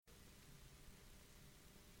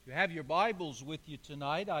If you have your Bibles with you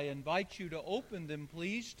tonight, I invite you to open them,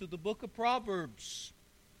 please, to the book of Proverbs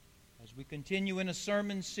as we continue in a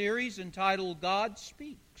sermon series entitled God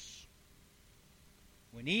Speaks.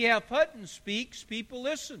 When E.F. Hutton speaks, people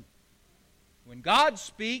listen. When God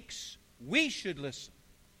speaks, we should listen.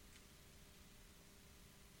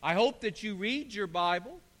 I hope that you read your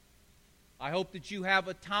Bible. I hope that you have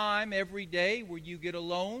a time every day where you get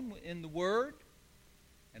alone in the Word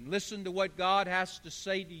and listen to what God has to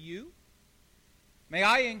say to you. May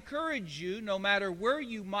I encourage you, no matter where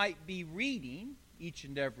you might be reading each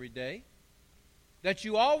and every day, that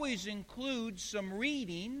you always include some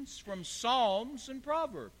readings from Psalms and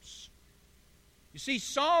Proverbs. You see,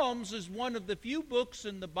 Psalms is one of the few books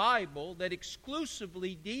in the Bible that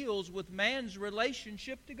exclusively deals with man's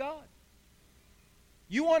relationship to God.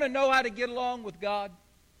 You want to know how to get along with God?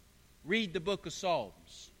 Read the book of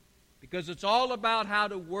Psalms. Because it's all about how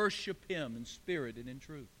to worship Him in spirit and in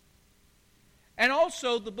truth. And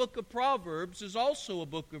also the book of Proverbs is also a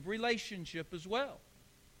book of relationship as well.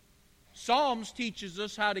 Psalms teaches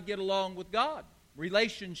us how to get along with God.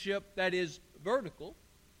 Relationship that is vertical.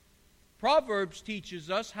 Proverbs teaches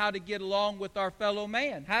us how to get along with our fellow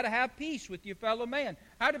man. How to have peace with your fellow man.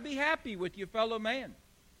 How to be happy with your fellow man.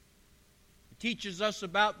 It teaches us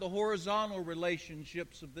about the horizontal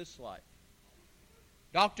relationships of this life.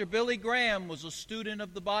 Dr. Billy Graham was a student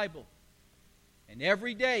of the Bible. And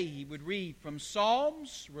every day he would read from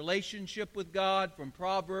Psalms, relationship with God, from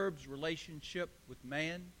Proverbs, relationship with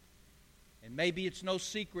man. And maybe it's no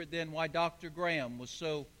secret then why Dr. Graham was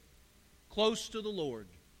so close to the Lord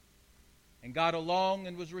and got along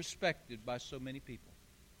and was respected by so many people.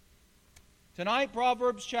 Tonight,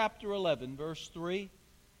 Proverbs chapter 11, verse 3.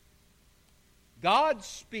 God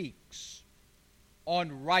speaks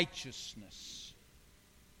on righteousness.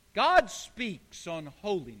 God speaks on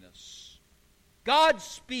holiness. God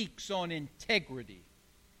speaks on integrity.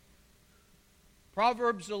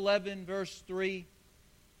 Proverbs 11, verse 3.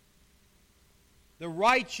 The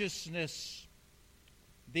righteousness,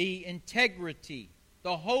 the integrity,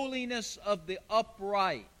 the holiness of the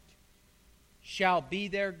upright shall be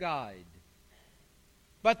their guide.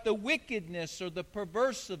 But the wickedness or the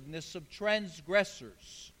perversiveness of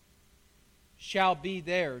transgressors shall be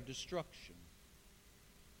their destruction.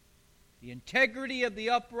 The integrity of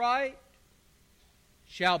the upright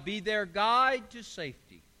shall be their guide to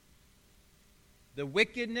safety. The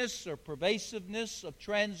wickedness or pervasiveness of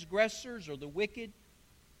transgressors or the wicked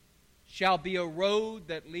shall be a road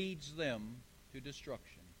that leads them to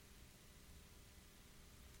destruction.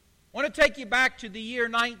 I want to take you back to the year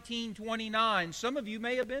 1929. Some of you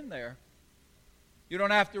may have been there. You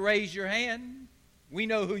don't have to raise your hand. We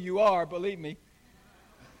know who you are, believe me.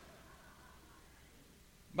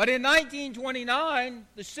 But in 1929,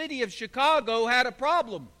 the city of Chicago had a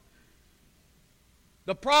problem.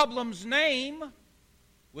 The problem's name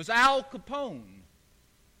was Al Capone.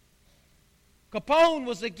 Capone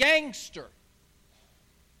was a gangster.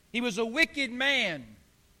 He was a wicked man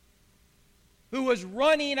who was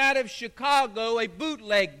running out of Chicago a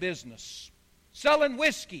bootleg business, selling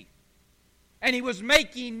whiskey. And he was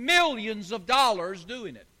making millions of dollars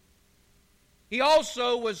doing it. He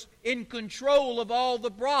also was in control of all the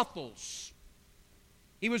brothels.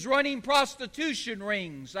 He was running prostitution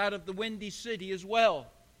rings out of the Windy City as well.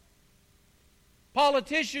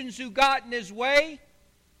 Politicians who got in his way,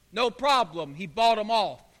 no problem, he bought them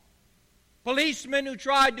off. Policemen who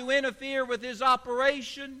tried to interfere with his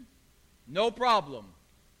operation, no problem,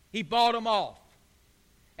 he bought them off.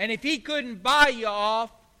 And if he couldn't buy you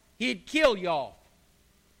off, he'd kill you off.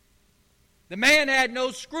 The man had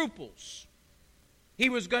no scruples. He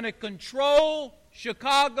was going to control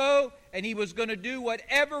Chicago, and he was going to do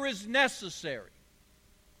whatever is necessary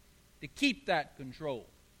to keep that control.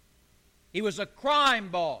 He was a crime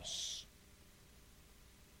boss.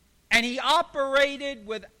 And he operated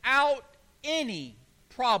without any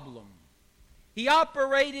problem. He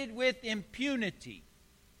operated with impunity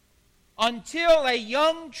until a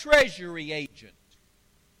young Treasury agent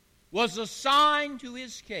was assigned to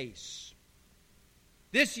his case.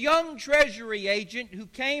 This young Treasury agent who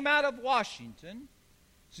came out of Washington,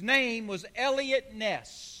 his name was Eliot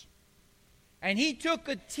Ness. And he took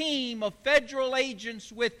a team of federal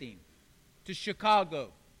agents with him to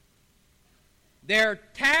Chicago. Their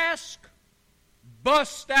task,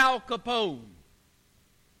 bust Al Capone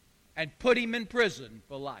and put him in prison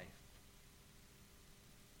for life.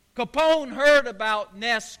 Capone heard about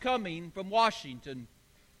Ness coming from Washington.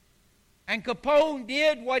 And Capone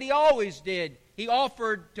did what he always did. He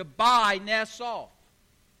offered to buy Ness off.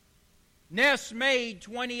 Ness made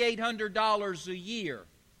 $2,800 a year.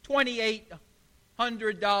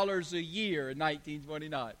 $100 a year in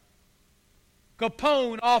 1929.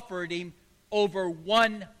 Capone offered him over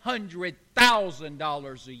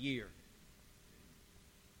 $100,000 a year.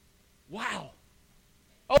 Wow.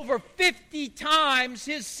 Over 50 times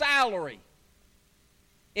his salary.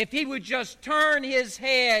 If he would just turn his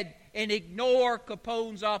head and ignore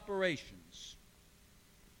Capone's operations.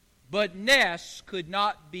 But Ness could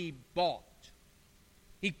not be bought.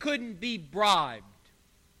 He couldn't be bribed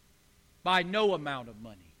by no amount of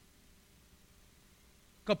money.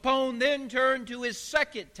 Capone then turned to his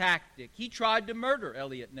second tactic. He tried to murder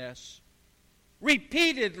Eliot Ness.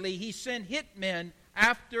 Repeatedly, he sent hitmen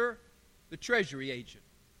after the Treasury agent.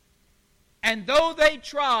 And though they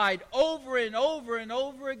tried over and over and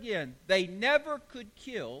over again, they never could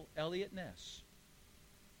kill Eliot Ness.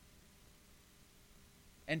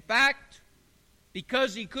 In fact,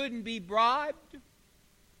 because he couldn't be bribed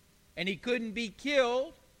and he couldn't be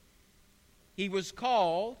killed, he was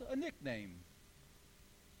called a nickname.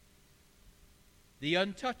 The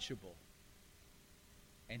Untouchable.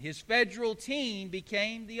 And his federal team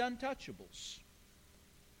became the Untouchables.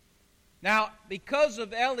 Now, because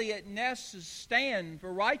of Eliot Ness's stand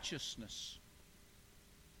for righteousness,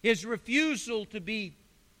 his refusal to be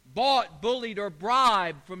bought, bullied, or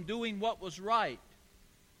bribed from doing what was right,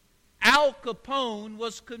 Al Capone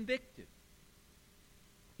was convicted.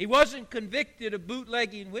 He wasn't convicted of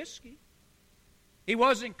bootlegging whiskey. He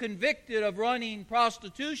wasn't convicted of running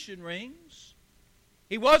prostitution rings.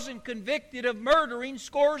 He wasn't convicted of murdering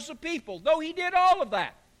scores of people, though he did all of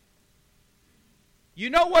that. You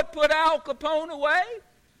know what put Al Capone away?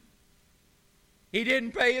 He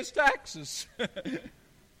didn't pay his taxes.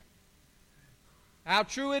 How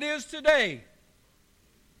true it is today.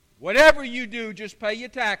 Whatever you do, just pay your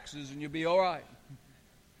taxes and you'll be all right.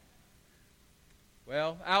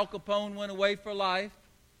 Well, Al Capone went away for life,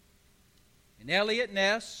 and Eliot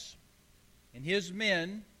Ness and his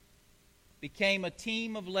men became a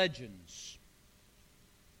team of legends.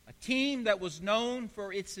 A team that was known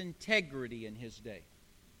for its integrity in his day.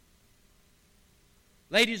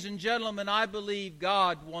 Ladies and gentlemen, I believe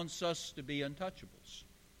God wants us to be untouchables.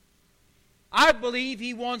 I believe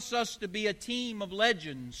He wants us to be a team of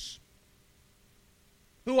legends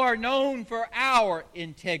who are known for our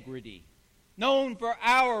integrity, known for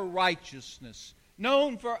our righteousness,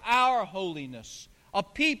 known for our holiness. A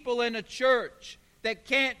people in a church that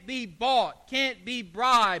can't be bought, can't be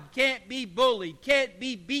bribed, can't be bullied, can't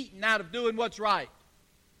be beaten out of doing what's right.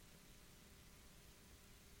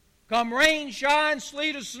 Come rain, shine,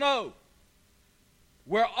 sleet, or snow,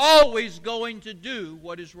 we're always going to do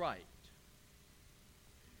what is right.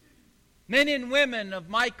 Men and women of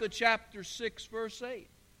Micah chapter 6, verse 8.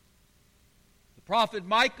 The prophet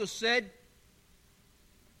Micah said,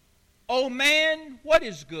 "O man, what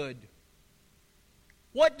is good?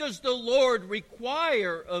 What does the Lord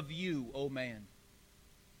require of you, O man?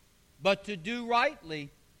 But to do rightly,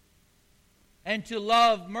 and to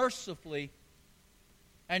love mercifully,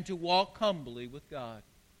 and to walk humbly with God."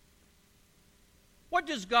 What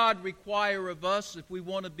does God require of us if we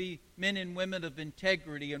want to be men and women of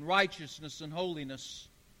integrity and righteousness and holiness?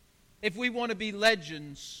 If we want to be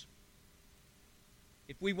legends?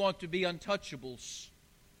 If we want to be untouchables?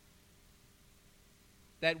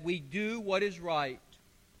 That we do what is right.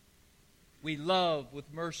 We love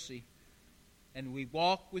with mercy, and we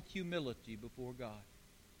walk with humility before God.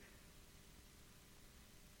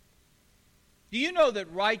 Do you know that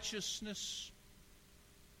righteousness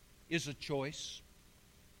is a choice?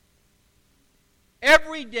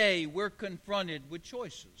 Every day we're confronted with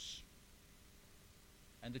choices.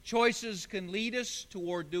 And the choices can lead us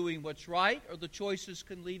toward doing what's right, or the choices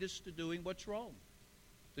can lead us to doing what's wrong.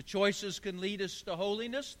 The choices can lead us to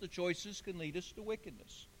holiness, the choices can lead us to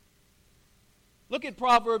wickedness. Look at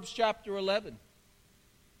Proverbs chapter 11.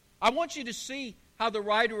 I want you to see how the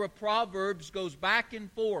writer of Proverbs goes back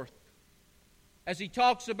and forth as he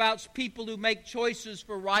talks about people who make choices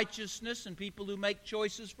for righteousness and people who make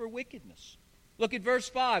choices for wickedness. Look at verse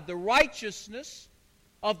 5. "The righteousness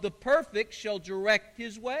of the perfect shall direct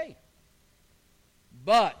his way."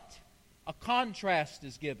 But a contrast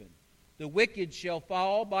is given. "The wicked shall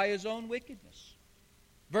fall by his own wickedness."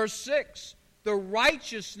 Verse 6. "The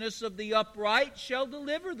righteousness of the upright shall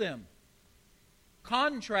deliver them."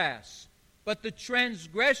 Contrast. "But the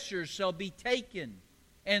transgressors shall be taken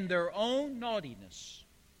in their own naughtiness."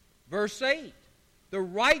 Verse 8. The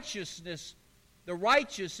righteous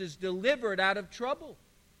is delivered out of trouble,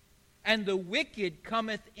 and the wicked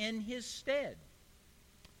cometh in his stead.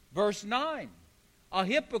 Verse 9. "A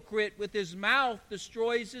hypocrite with his mouth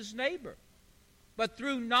destroys his neighbor, but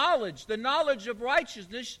through knowledge, the knowledge of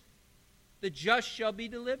righteousness, the just shall be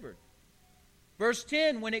delivered. Verse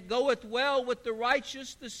 10, when it goeth well with the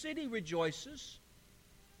righteous, the city rejoices.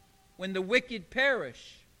 When the wicked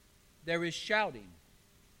perish, there is shouting.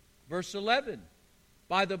 Verse 11,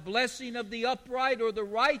 by the blessing of the upright or the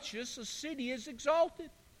righteous, a city is exalted,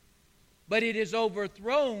 but it is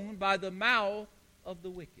overthrown by the mouth of the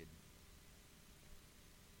wicked.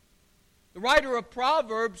 The writer of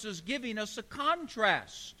Proverbs is giving us a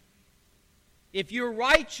contrast. If you're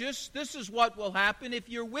righteous, this is what will happen. If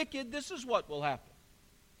you're wicked, this is what will happen.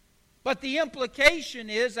 But the implication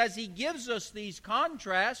is, as he gives us these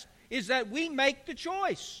contrasts, is that we make the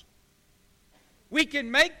choice. We can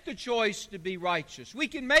make the choice to be righteous. We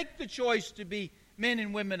can make the choice to be men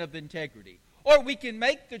and women of integrity. Or we can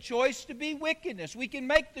make the choice to be wickedness. We can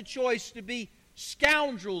make the choice to be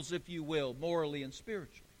scoundrels, if you will, morally and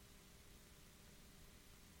spiritually.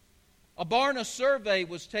 A Barna survey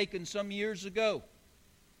was taken some years ago.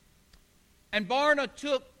 And Barna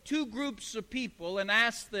took two groups of people and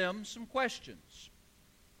asked them some questions.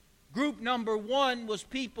 Group number one was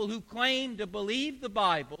people who claimed to believe the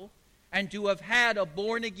Bible and to have had a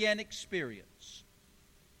born-again experience.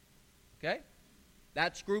 Okay?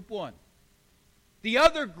 That's group one. The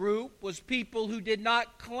other group was people who did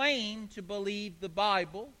not claim to believe the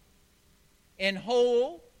Bible in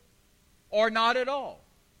whole or not at all.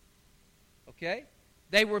 Okay?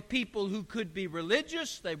 They were people who could be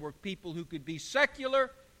religious, they were people who could be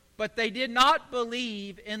secular, but they did not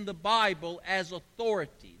believe in the Bible as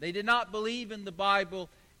authority. They did not believe in the Bible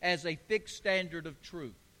as a fixed standard of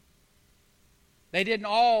truth. They didn't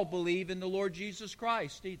all believe in the Lord Jesus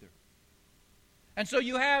Christ either. And so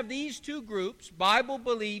you have these two groups,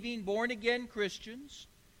 Bible-believing, born-again Christians,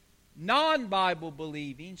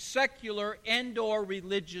 non-Bible-believing, secular and or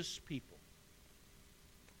religious people.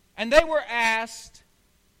 And they were asked,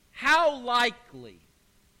 how likely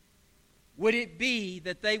would it be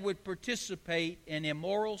that they would participate in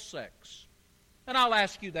immoral sex? And I'll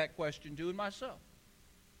ask you that question too, and myself.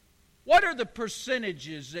 What are the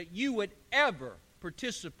percentages that you would ever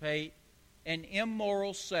participate in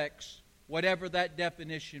immoral sex, whatever that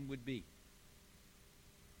definition would be?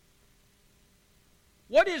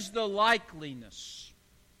 What is the likeliness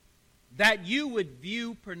that you would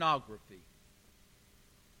view pornography?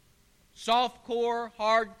 Softcore,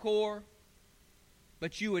 hardcore,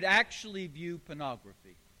 but you would actually view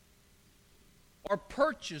pornography or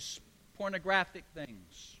purchase pornographic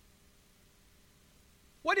things.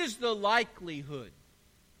 What is the likelihood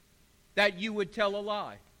that you would tell a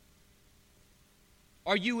lie?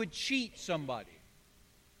 Or you would cheat somebody?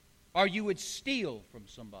 Or you would steal from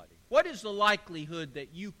somebody? What is the likelihood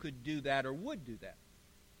that you could do that or would do that?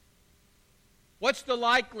 What's the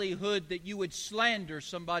likelihood that you would slander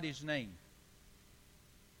somebody's name?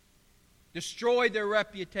 Destroy their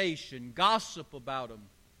reputation, gossip about them,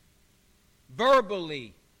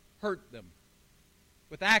 verbally hurt them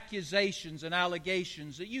with accusations and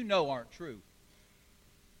allegations that you know aren't true.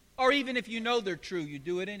 Or even if you know they're true, you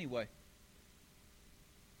do it anyway.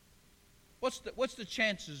 What's the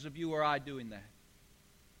chances of you or I doing that?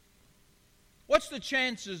 What's the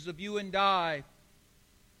chances of you and I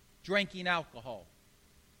drinking alcohol?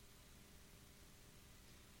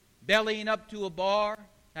 Bellying up to a bar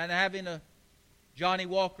and having a Johnny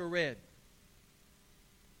Walker Red.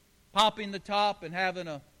 Popping the top and having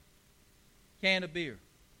a can of beer.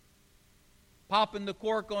 Popping the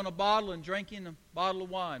cork on a bottle and drinking a bottle of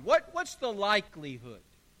wine. What's the likelihood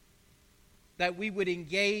that we would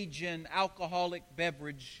engage in alcoholic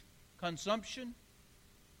beverage consumption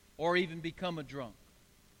or even become a drunk?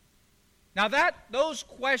 Now those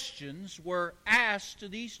questions were asked to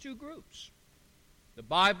these two groups. The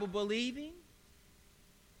Bible-believing,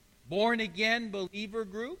 born-again believer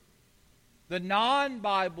group, the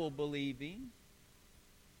non-Bible-believing,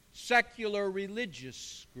 secular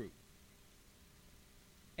religious group.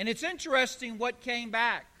 And it's interesting what came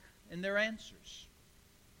back in their answers.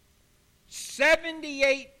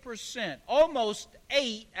 78%, almost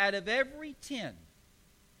 8 out of every 10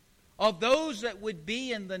 of those that would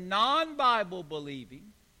be in the non-Bible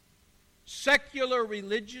believing, secular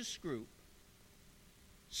religious group,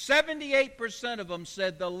 78% of them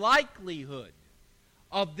said the likelihood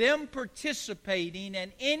of them participating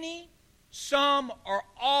in any, some, or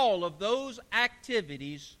all of those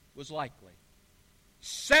activities was likely.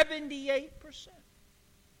 78%.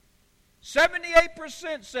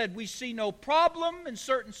 78% said we see no problem in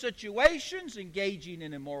certain situations engaging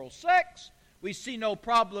in immoral sex. We see no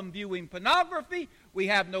problem viewing pornography. We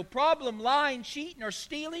have no problem lying, cheating, or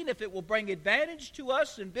stealing if it will bring advantage to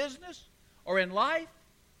us in business or in life.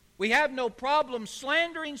 We have no problem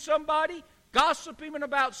slandering somebody, gossiping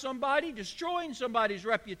about somebody, destroying somebody's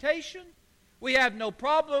reputation, we have no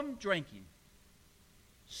problem drinking.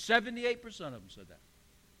 78% of them said that.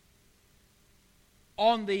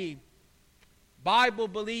 On the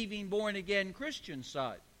Bible-believing, born-again Christian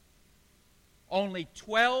side, only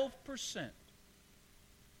 12%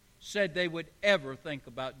 said they would ever think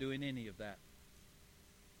about doing any of that.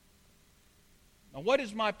 Now, what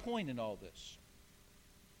is my point in all this?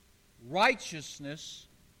 Righteousness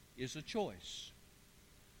is a choice.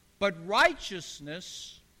 But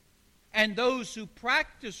righteousness and those who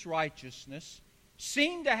practice righteousness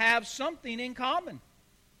seem to have something in common.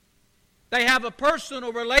 They have a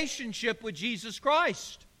personal relationship with Jesus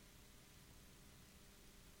Christ.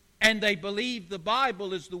 And they believe the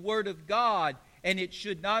Bible is the Word of God, and it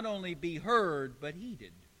should not only be heard, but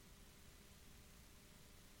heeded.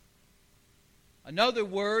 In other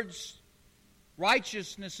words,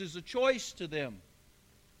 righteousness is a choice to them.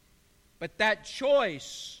 But that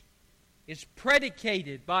choice is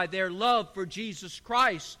predicated by their love for Jesus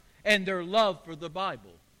Christ and their love for the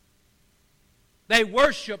Bible. They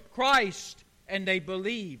worship Christ and they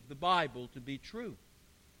believe the Bible to be true.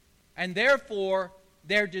 And therefore,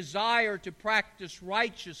 their desire to practice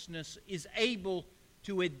righteousness is able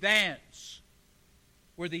to advance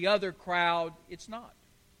where the other crowd, it's not.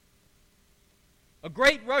 A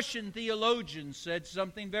great Russian theologian said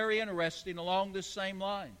something very interesting along this same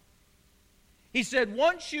line. He said,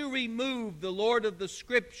 once you remove the Lord of the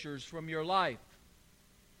Scriptures from your life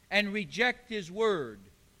and reject His Word,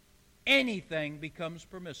 anything becomes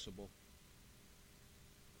permissible.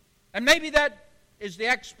 And maybe that is the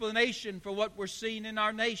explanation for what we're seeing in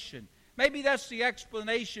our nation. Maybe that's the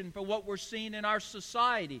explanation for what we're seeing in our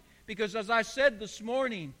society. Because as I said this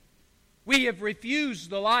morning, we have refused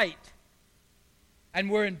the light and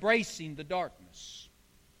we're embracing the darkness.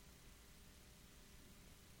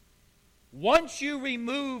 Once you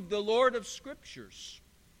remove the Lord of Scriptures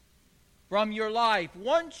from your life,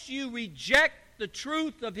 once you reject the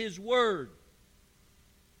truth of His Word,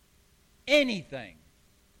 anything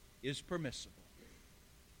is permissible.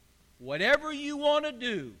 Whatever you want to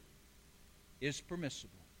do is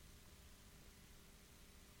permissible.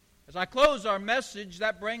 As I close our message,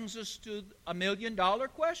 that brings us to a $1 million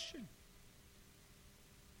question.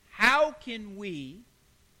 How can we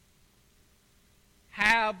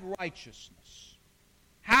have righteousness?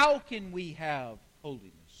 How can we have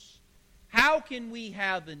holiness? How can we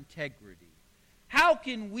have integrity? How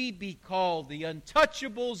can we be called the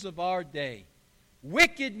untouchables of our day?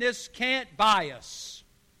 Wickedness can't buy us.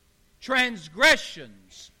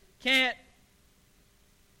 Transgressions can't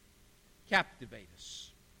captivate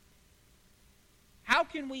us. How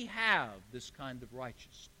can we have this kind of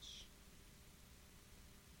righteousness?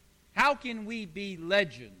 How can we be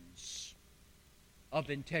legends of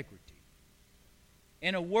integrity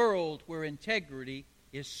in a world where integrity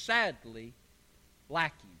is sadly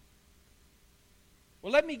lacking?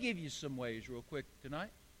 Well, let me give you some ways real quick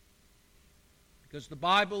tonight, because the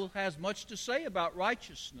Bible has much to say about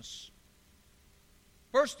righteousness.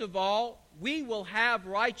 First of all, we will have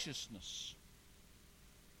righteousness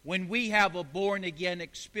when we have a born-again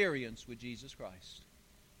experience with Jesus Christ.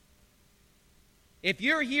 If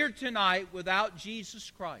you're here tonight without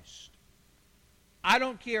Jesus Christ, I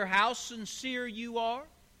don't care how sincere you are,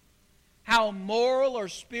 how moral or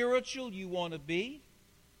spiritual you want to be,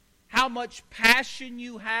 how much passion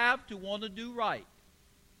you have to want to do right.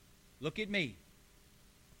 Look at me.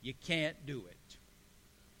 You can't do it.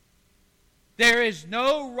 There is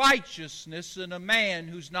no righteousness in a man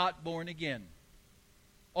who's not born again.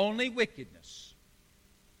 Only wickedness.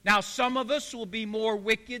 Now, some of us will be more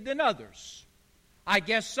wicked than others. I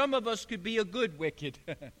guess some of us could be a good wicked.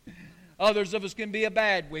 Others of us can be a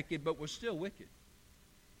bad wicked, but we're still wicked.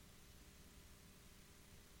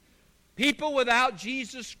 People without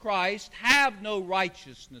Jesus Christ have no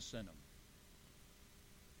righteousness in them.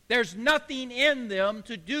 There's nothing in them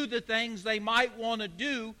to do the things they might want to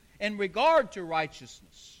do in regard to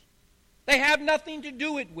righteousness. They have nothing to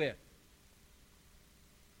do it with.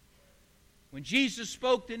 When Jesus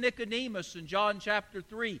spoke to Nicodemus in John chapter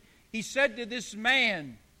 3, He said to this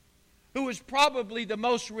man, who was probably the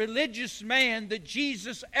most religious man that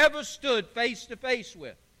Jesus ever stood face to face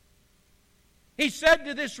with. He said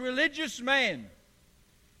to this religious man,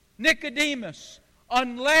 Nicodemus,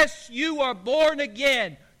 unless you are born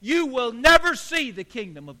again, you will never see the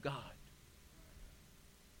kingdom of God.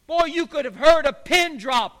 Boy, you could have heard a pin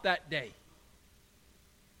drop that day.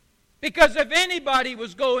 Because if anybody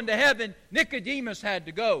was going to heaven, Nicodemus had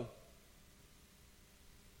to go.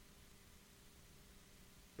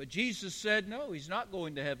 But Jesus said, no, he's not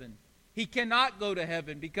going to heaven. He cannot go to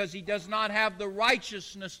heaven because he does not have the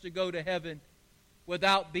righteousness to go to heaven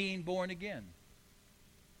without being born again.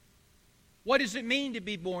 What does it mean to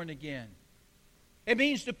be born again? It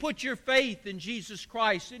means to put your faith in Jesus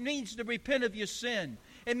Christ. It means to repent of your sin.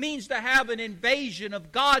 It means to have an invasion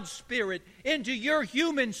of God's Spirit into your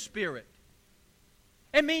human spirit.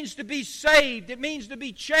 It means to be saved. It means to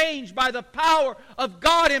be changed by the power of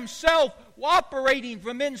God Himself operating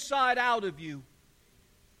from inside out of you.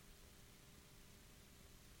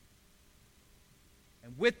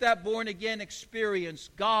 And with that born-again experience,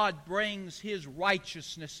 God brings His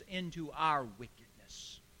righteousness into our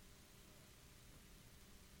wickedness.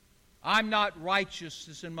 I'm not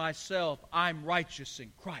righteous in myself. I'm righteous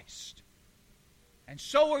in Christ. And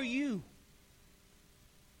so are you.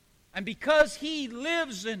 And because He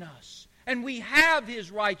lives in us, and we have His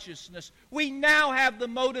righteousness, we now have the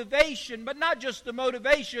motivation, but not just the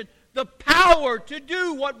motivation, the power to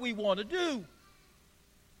do what we want to do.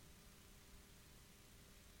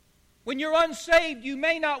 When you're unsaved, you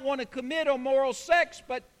may not want to commit immoral sex,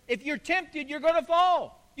 but if you're tempted, you're going to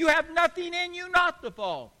fall. You have nothing in you not to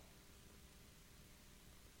fall.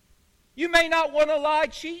 You may not want to lie,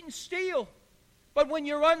 cheat, and steal. But when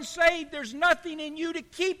you're unsaved, there's nothing in you to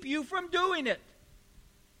keep you from doing it.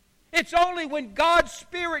 It's only when God's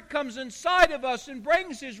Spirit comes inside of us and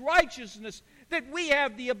brings His righteousness that we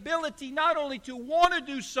have the ability not only to want to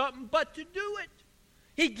do something, but to do it.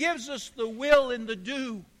 He gives us the will and the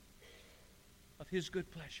do of His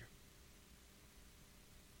good pleasure.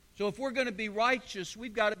 So if we're going to be righteous,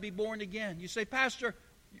 we've got to be born again. You say, Pastor,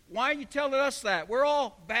 why are you telling us that? We're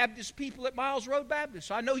all Baptist people at Miles Road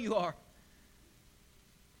Baptist. I know you are.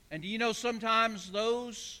 And do you know sometimes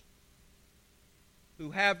those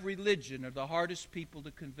who have religion are the hardest people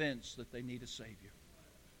to convince that they need a Savior?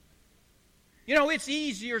 You know, it's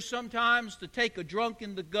easier sometimes to take a drunk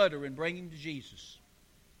in the gutter and bring him to Jesus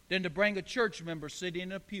than to bring a church member sitting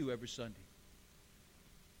in a pew every Sunday.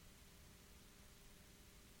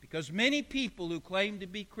 Because many people who claim to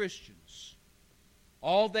be Christians,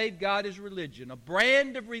 all they've got is religion, a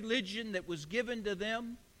brand of religion that was given to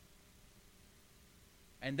them.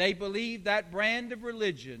 And they believe that brand of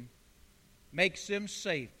religion makes them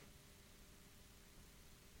safe.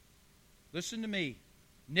 Listen to me.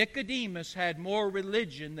 Nicodemus had more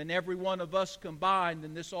religion than every one of us combined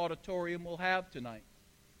in this auditorium will have tonight.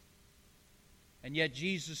 And yet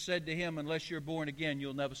Jesus said to him, unless you're born again,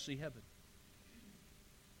 you'll never see heaven.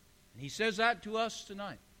 And He says that to us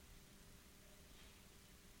tonight.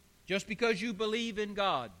 Just because you believe in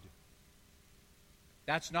God,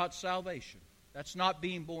 that's not salvation. That's not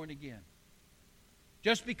being born again.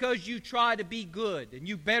 Just because you try to be good and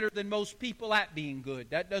you're better than most people at being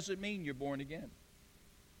good, that doesn't mean you're born again.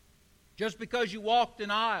 Just because you walked an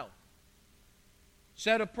aisle,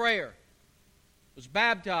 said a prayer, was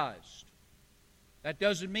baptized, that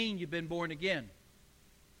doesn't mean you've been born again.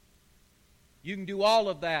 You can do all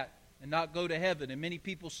of that and not go to heaven. And many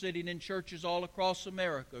people sitting in churches all across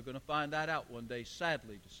America are going to find that out one day,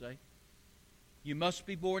 sadly to say. You must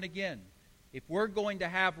be born again. If we're going to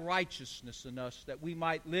have righteousness in us, that we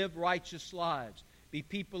might live righteous lives, be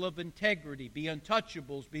people of integrity, be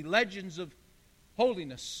untouchables, be legends of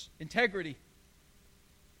holiness, integrity,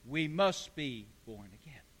 we must be born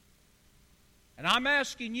again. And I'm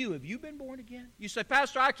asking you, have you been born again? You say,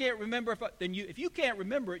 Pastor, I can't remember. If you can't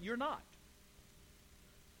remember it, you're not.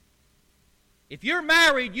 If you're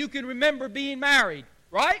married, you can remember being married,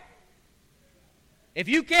 right? If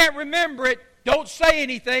you can't remember it, don't say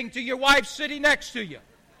anything to your wife sitting next to you.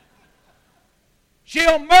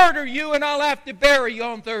 She'll murder you and I'll have to bury you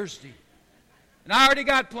on Thursday. And I already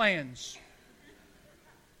got plans.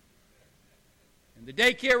 And the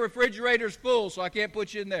daycare refrigerator's full, so I can't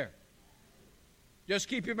put you in there. Just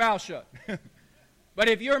keep your mouth shut. But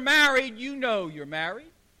if you're married, you know you're married.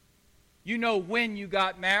 You know when you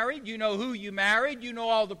got married. You know who you married. You know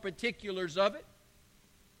all the particulars of it.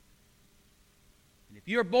 And if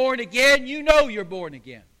you're born again, you know you're born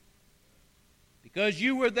again. Because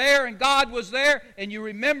you were there and God was there and you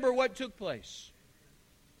remember what took place.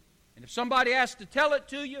 And if somebody has to tell it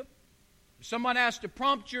to you, if someone has to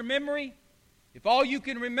prompt your memory, if all you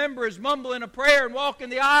can remember is mumbling a prayer and walking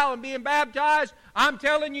the aisle and being baptized, I'm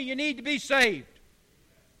telling you, you need to be saved.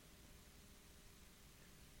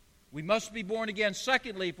 We must be born again.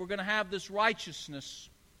 Secondly, if we're going to have this righteousness,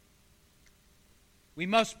 we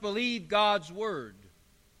must believe God's Word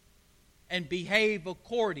and behave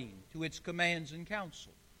according to its commands and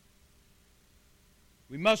counsel.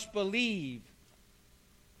 We must believe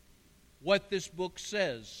what this book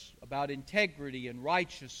says about integrity and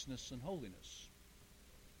righteousness and holiness.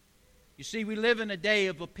 You see, we live in a day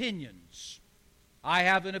of opinions. I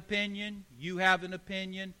have an opinion, you have an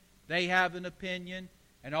opinion, they have an opinion,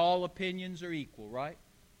 and all opinions are equal, right?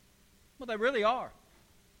 Well, they really are.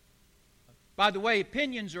 By the way,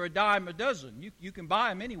 opinions are a dime a dozen. You can buy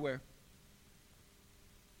them anywhere.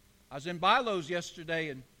 I was in Bilo's yesterday,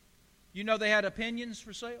 and you know they had opinions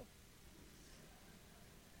for sale?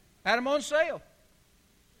 Had them on sale.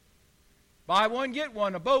 Buy one, get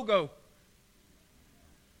one, a BOGO.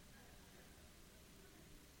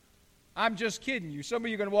 I'm just kidding you. Some of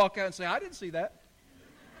you are going to walk out and say, I didn't see that.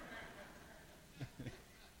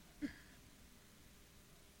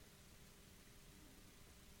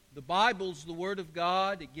 The Bible's the Word of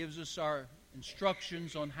God. It gives us our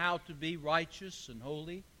instructions on how to be righteous and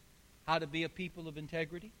holy, how to be a people of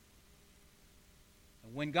integrity.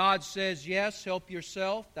 And when God says yes, help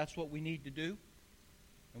yourself, that's what we need to do.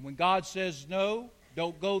 And when God says no,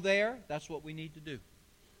 don't go there, that's what we need to do.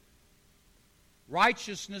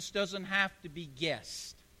 Righteousness doesn't have to be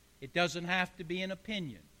guessed. It doesn't have to be an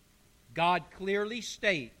opinion. God clearly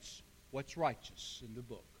states what's righteous in the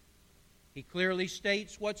book. He clearly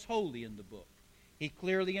states what's holy in the book. He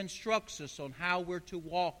clearly instructs us on how we're to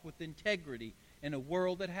walk with integrity in a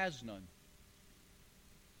world that has none.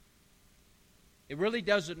 It really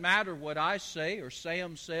doesn't matter what I say or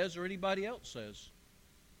Sam says or anybody else says.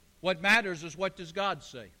 What matters is what does God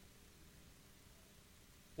say.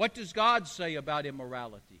 What does God say about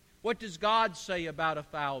immorality? What does God say about a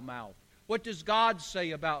foul mouth? What does God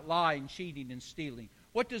say about lying, cheating, and stealing?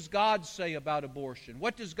 What does God say about abortion?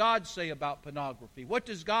 What does God say about pornography? What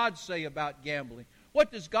does God say about gambling?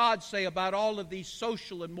 What does God say about all of these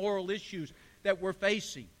social and moral issues that we're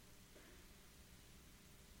facing?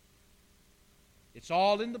 It's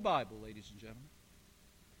all in the Bible, ladies and gentlemen.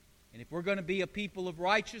 And if we're going to be a people of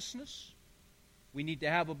righteousness, we need to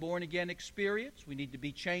have a born-again experience. We need to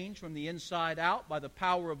be changed from the inside out by the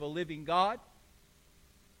power of a living God.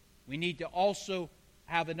 We need to also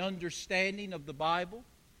have an understanding of the Bible.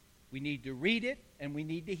 We need to read it and we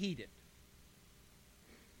need to heed it.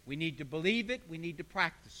 We need to believe it. We need to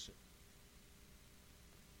practice it.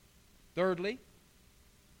 Thirdly,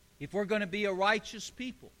 if we're going to be a righteous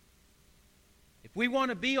people, if we want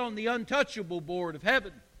to be on the untouchable board of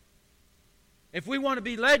heaven, if we want to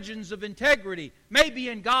be legends of integrity, maybe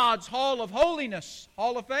in God's Hall of Holiness,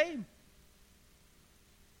 Hall of Fame.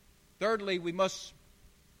 Thirdly, we must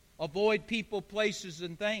avoid people, places,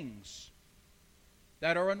 and things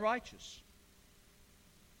that are unrighteous.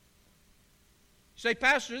 You say,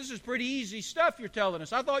 Pastor, this is pretty easy stuff you're telling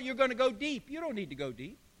us. I thought you were going to go deep. You don't need to go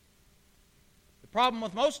deep. The problem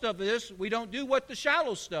with most of this, we don't do what the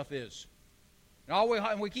shallow stuff is.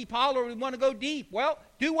 And we keep hollering, we want to go deep. Well,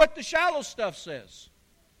 do what the shallow stuff says.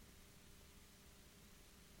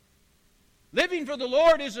 Living for the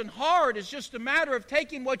Lord isn't hard. It's just a matter of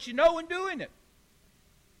taking what you know and doing it.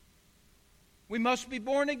 We must be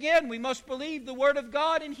born again. We must believe the Word of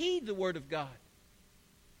God and heed the Word of God.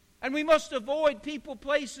 And we must avoid people,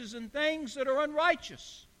 places, and things that are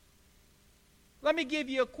unrighteous. Let me give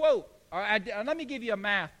you a quote. Let me give you a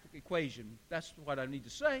math equation. That's what I need to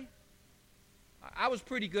say. I was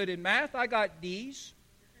pretty good in math. I got D's.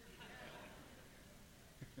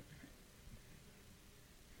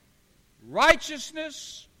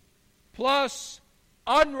 Righteousness plus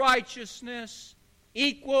unrighteousness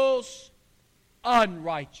equals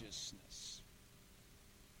unrighteousness.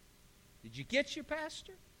 Did you get your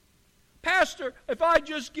pastor? Pastor, if I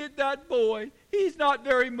just get that boy, he's not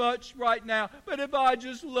very much right now, but if I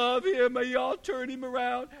just love him, I'll turn him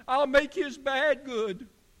around. I'll make his bad good.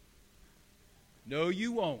 No,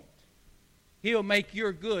 you won't. He'll make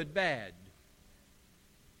your good bad.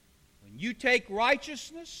 When you take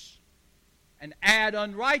righteousness and add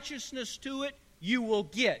unrighteousness to it, you will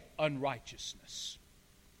get unrighteousness.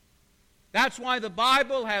 That's why the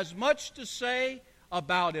Bible has much to say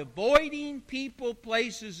about avoiding people,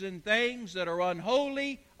 places, and things that are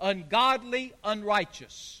unholy, ungodly,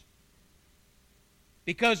 unrighteous.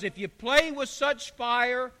 Because if you play with such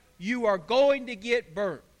fire, you are going to get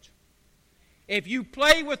burnt. If you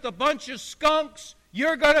play with a bunch of skunks,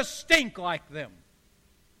 you're going to stink like them.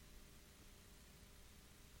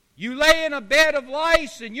 You lay in a bed of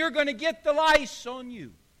lice and you're going to get the lice on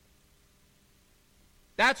you.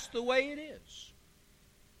 That's the way it is.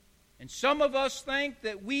 And some of us think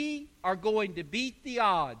that we are going to beat the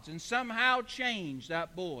odds and somehow change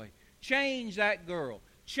that boy, change that girl,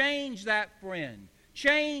 change that friend,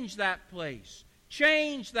 change that place,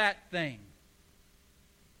 change that thing.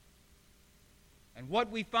 And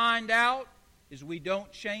what we find out is we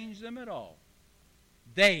don't change them at all.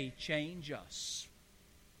 They change us.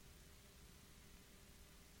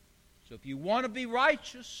 So if you want to be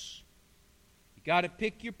righteous, you got to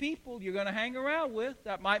pick your people you're going to hang around with.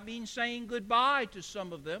 That might mean saying goodbye to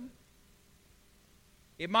some of them.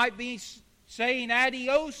 It might be saying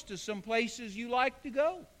adios to some places you like to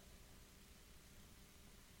go.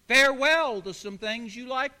 Farewell to some things you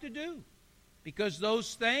like to do, because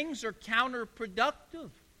those things are counterproductive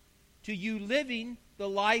to you living the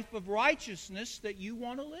life of righteousness that you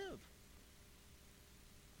want to live.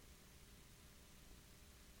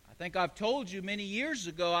 I think I've told you many years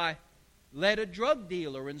ago I led a drug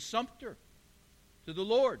dealer in Sumter to the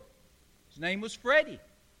Lord. His name was Freddie.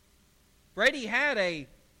 Freddie had a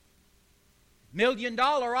 $1 million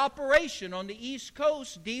operation on the East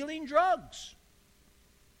Coast dealing drugs.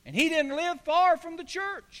 And he didn't live far from the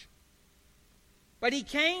church. But he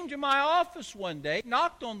came to my office one day,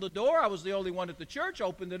 knocked on the door. I was the only one at the church,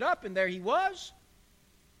 opened it up, and there he was.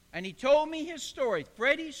 And he told me his story,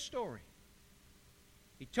 Freddie's story.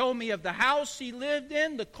 He told me of the house he lived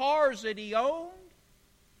in, the cars that he owned,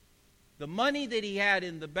 the money that he had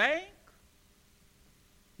in the bank.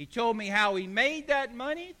 He told me how he made that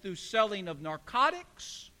money through selling of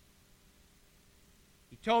narcotics.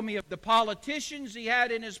 He told me of the politicians he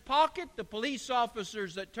had in his pocket, the police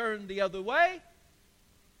officers that turned the other way.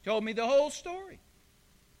 He told me the whole story.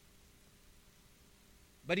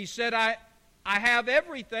 But he said, I have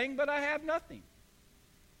everything, but I have nothing.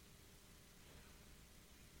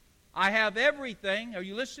 I have everything. Are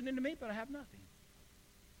you listening to me? But I have nothing.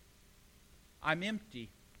 I'm empty.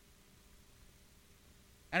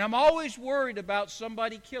 And I'm always worried about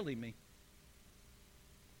somebody killing me.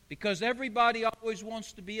 Because everybody always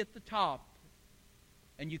wants to be at the top.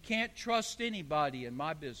 And you can't trust anybody in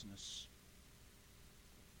my business.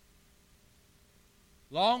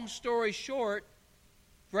 Long story short,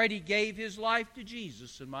 Freddie gave his life to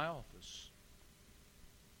Jesus in my office.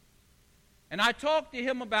 And I talked to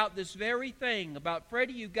him about this very thing, about,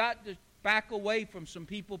 Freddie, you got to back away from some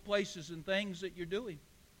people, places, and things that you're doing.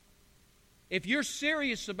 If you're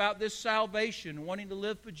serious about this salvation and wanting to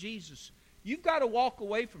live for Jesus, you've got to walk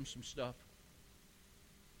away from some stuff.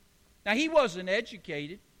 Now, he wasn't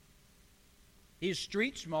educated. He's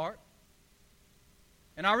street smart.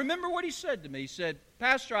 And I remember what he said to me. He said,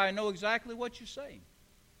 Pastor, I know exactly what you're saying.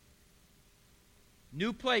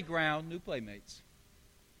 New playground, new playmates.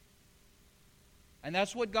 And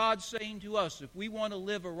that's what God's saying to us. If we want to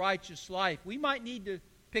live a righteous life, we might need to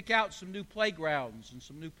pick out some new playgrounds and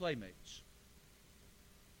some new playmates.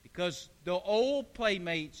 Because the old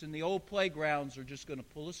playmates and the old playgrounds are just going to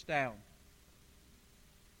pull us down.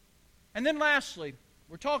 And then lastly,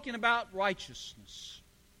 we're talking about righteousness.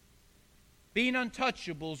 Being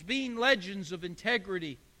untouchables, being legends of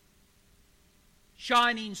integrity,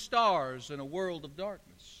 shining stars in a world of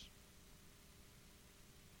darkness.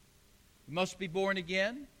 We must be born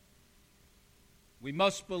again. We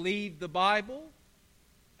must believe the Bible.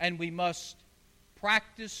 And we must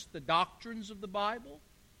practice the doctrines of the Bible,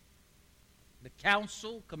 the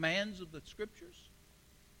counsel, commands of the Scriptures.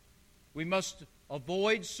 We must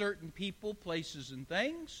avoid certain people, places, and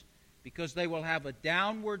things because they will have a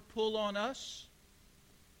downward pull on us.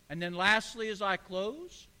 And then lastly, as I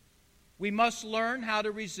close, we must learn how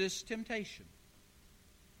to resist temptation.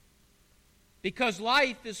 Because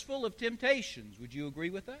life is full of temptations. Would you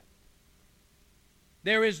agree with that?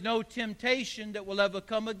 There is no temptation that will ever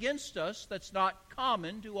come against us that's not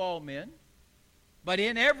common to all men. But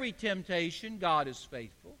in every temptation, God is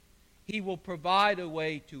faithful. He will provide a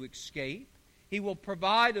way to escape. He will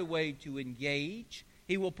provide a way to engage.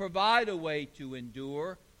 He will provide a way to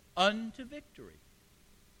endure unto victory.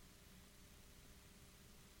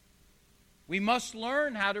 We must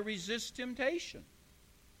learn how to resist temptation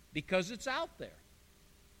because it's out there.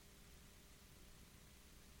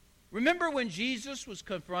 Remember when Jesus was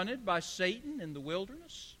confronted by Satan in the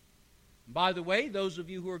wilderness? By the way, those of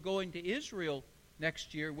you who are going to Israel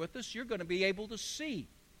next year with us, you're going to be able to see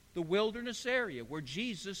the wilderness area where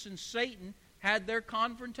Jesus and Satan had their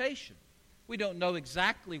confrontation. We don't know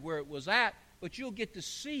exactly where it was at, but you'll get to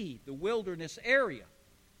see the wilderness area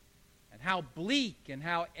and how bleak and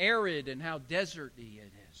how arid and how deserty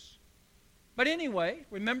it is. But anyway,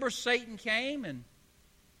 remember Satan came and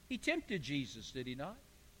he tempted Jesus, did he not?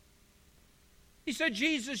 He said,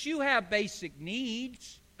 Jesus, you have basic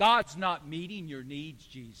needs. God's not meeting your needs,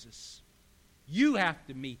 Jesus. You have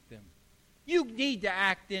to meet them. You need to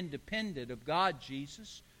act independent of God,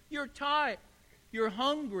 Jesus. You're tired. You're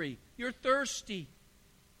hungry. You're thirsty.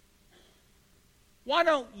 Why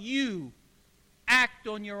don't you act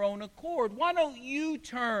on your own accord? Why don't you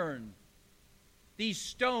turn these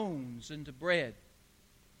stones into bread?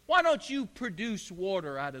 Why don't you produce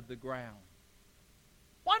water out of the ground?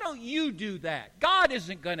 Why don't you do that? God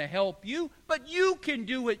isn't going to help you, but you can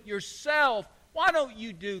do it yourself. Why don't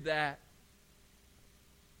you do that?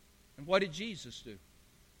 And what did Jesus do?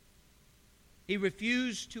 He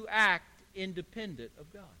refused to act independent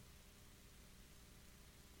of God.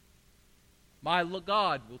 My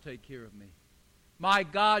God will take care of me. My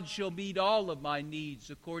God shall meet all of my needs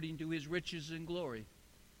according to His riches and glory.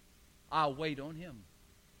 I'll wait on Him.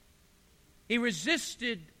 He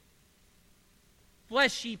resisted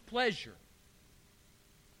fleshy pleasure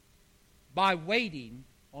by waiting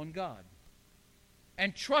on God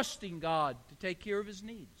and trusting God to take care of his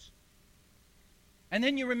needs. And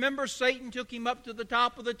then you remember Satan took him up to the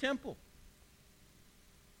top of the temple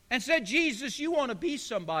and said, Jesus, you want to be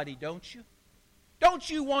somebody, don't you? Don't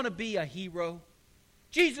you want to be a hero?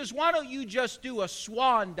 Jesus, why don't you just do a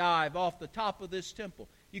swan dive off the top of this temple?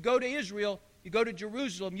 You go to Israel, you go to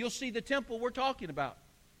Jerusalem, you'll see the temple we're talking about.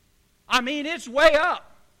 I mean, it's way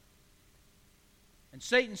up. And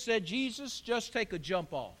Satan said, Jesus, just take a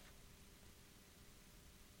jump off.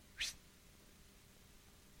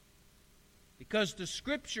 Because the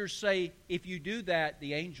Scriptures say if you do that,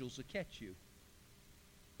 the angels will catch you.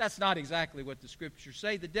 That's not exactly what the Scriptures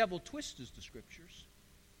say. The devil twists the Scriptures.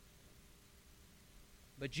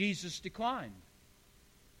 But Jesus declined.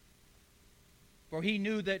 For he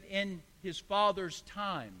knew that in his Father's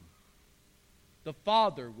time, the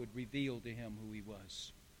Father would reveal to him who he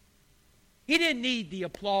was. He didn't need the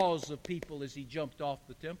applause of people as he jumped off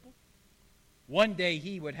the temple. One day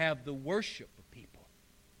he would have the worship of people,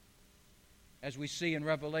 as we see in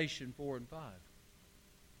Revelation 4 and 5.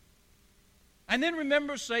 And then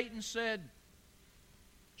remember, Satan said,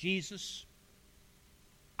 Jesus,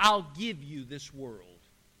 I'll give you this world.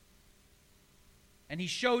 And he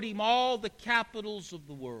showed him all the capitals of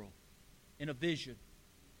the world in a vision.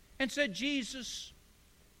 And said, Jesus,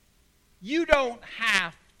 you don't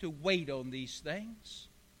have to wait on these things.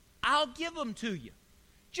 I'll give them to you.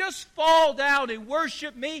 Just fall down and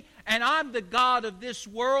worship me, and I'm the God of this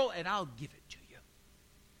world, and I'll give it to you.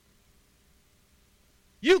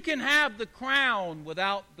 You can have the crown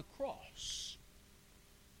without the cross.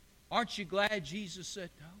 Aren't you glad Jesus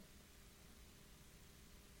said no?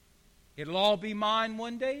 It'll all be mine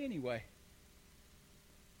one day anyway.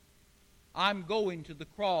 I'm going to the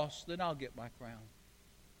cross, then I'll get my crown.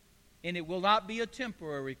 And it will not be a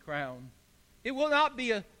temporary crown. It will not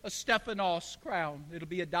be a Stephanos crown. It'll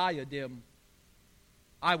be a diadem.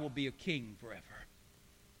 I will be a king forever.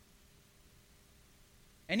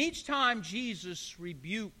 And each time Jesus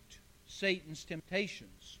rebuked Satan's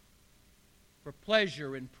temptations for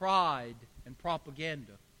pleasure and pride and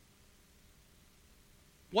propaganda,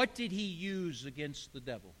 what did he use against the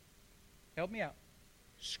devil? Help me out.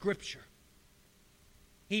 Scripture.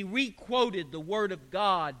 He re-quoted the Word of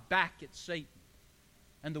God back at Satan.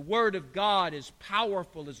 And the Word of God is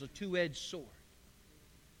powerful as a two-edged sword.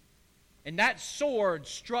 And that sword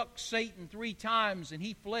struck Satan 3 times and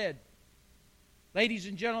he fled. Ladies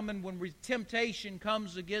and gentlemen, when temptation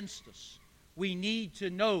comes against us, we need to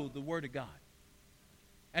know the Word of God.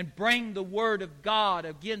 And bring the Word of God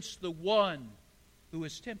against the one who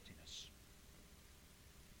is tempting us.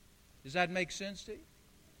 Does that make sense to you?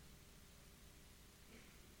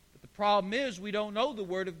 But the problem is we don't know the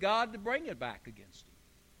Word of God to bring it back against him.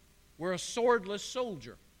 We're a swordless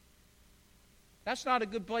soldier. That's not a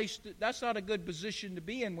good place. That's not a good position to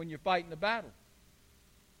be in when you're fighting a battle.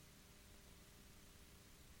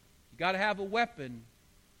 You got to have a weapon.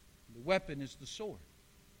 The weapon is the sword.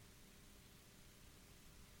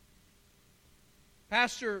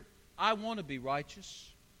 Pastor, I want to be righteous.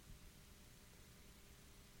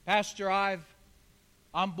 Pastor,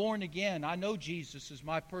 I'm born again. I know Jesus is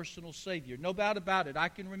my personal Savior. No doubt about it. I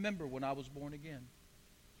can remember when I was born again.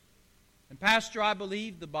 And Pastor, I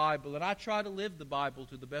believe the Bible, and I try to live the Bible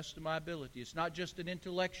to the best of my ability. It's not just an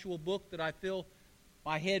intellectual book that I fill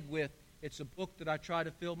my head with. It's a book that I try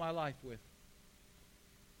to fill my life with.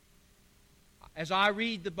 As I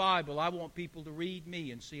read the Bible, I want people to read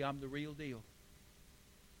me and see I'm the real deal.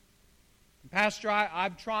 Pastor,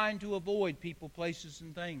 I'm trying to avoid people, places,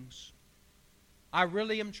 and things. I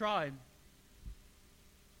really am trying.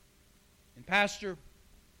 And Pastor,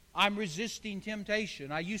 I'm resisting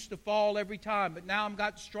temptation. I used to fall every time, but now I'm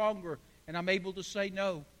got stronger and I'm able to say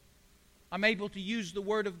no. I'm able to use the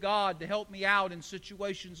Word of God to help me out in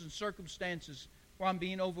situations and circumstances where I'm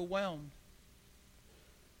being overwhelmed.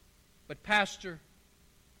 But Pastor,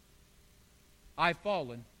 I've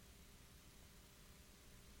fallen.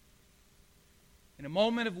 In a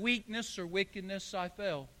moment of weakness or wickedness, I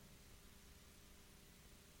fell.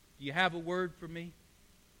 Do you have a word for me?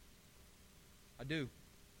 I do.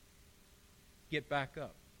 Get back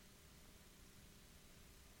up.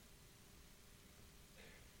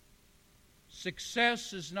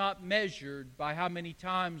 Success is not measured by how many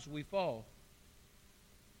times we fall.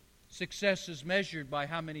 Success is measured by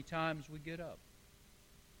how many times we get up.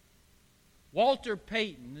 Walter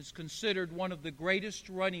Payton is considered one of the greatest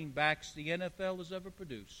running backs the NFL has ever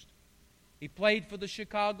produced. He played for the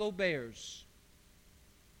Chicago Bears.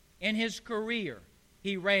 In his career,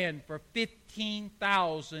 he ran for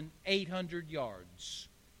 15,800 yards.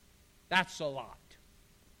 That's a lot.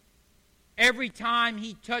 Every time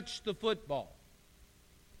he touched the football,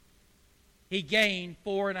 he gained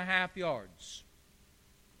 4.5 yards.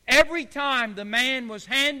 Every time the man was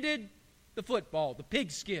handed the football, the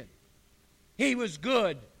pigskin, he was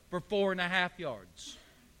good for 4.5 yards.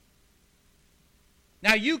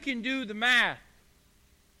 Now you can do the math.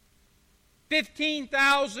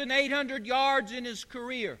 15,800 yards in his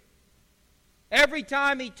career. Every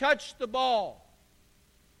time he touched the ball,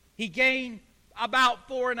 he gained about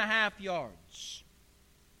 4.5 yards.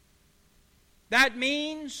 That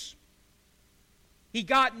means he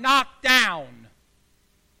got knocked down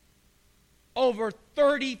over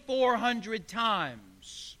 3,400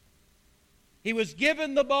 times. He was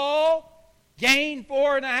given the ball, gained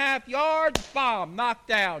 4.5 yards, bomb, knocked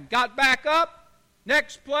down. Got back up,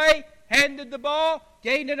 next play, handed the ball,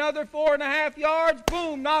 gained another 4.5 yards,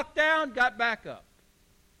 boom, knocked down, got back up.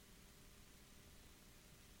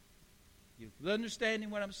 You understanding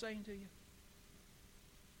what I'm saying to you?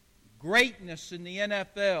 Greatness in the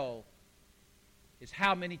NFL is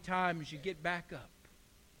how many times you get back up.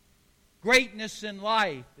 Greatness in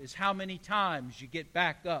life is how many times you get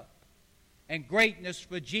back up. And greatness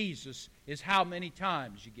for Jesus is how many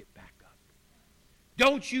times you get back up.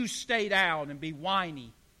 Don't you stay down and be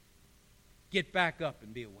whiny. Get back up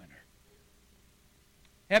and be a winner.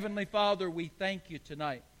 Heavenly Father, we thank you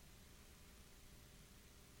tonight.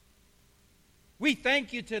 We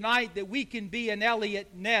thank you tonight that we can be an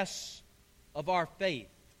Elliot Ness of our faith.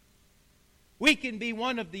 We can be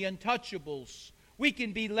one of the untouchables. We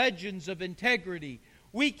can be legends of integrity.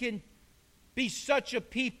 We can be such a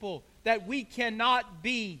people that we cannot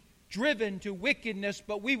be driven to wickedness,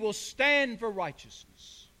 but we will stand for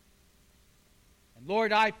righteousness. And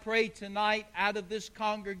Lord, I pray tonight out of this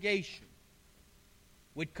congregation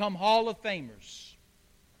would come Hall of Famers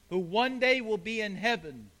who one day will be in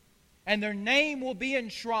heaven and their name will be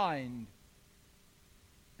enshrined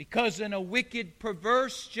because in a wicked,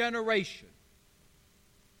 perverse generation,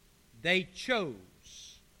 they chose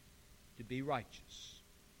to be righteous.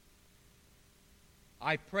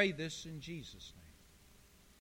 I pray this in Jesus' name.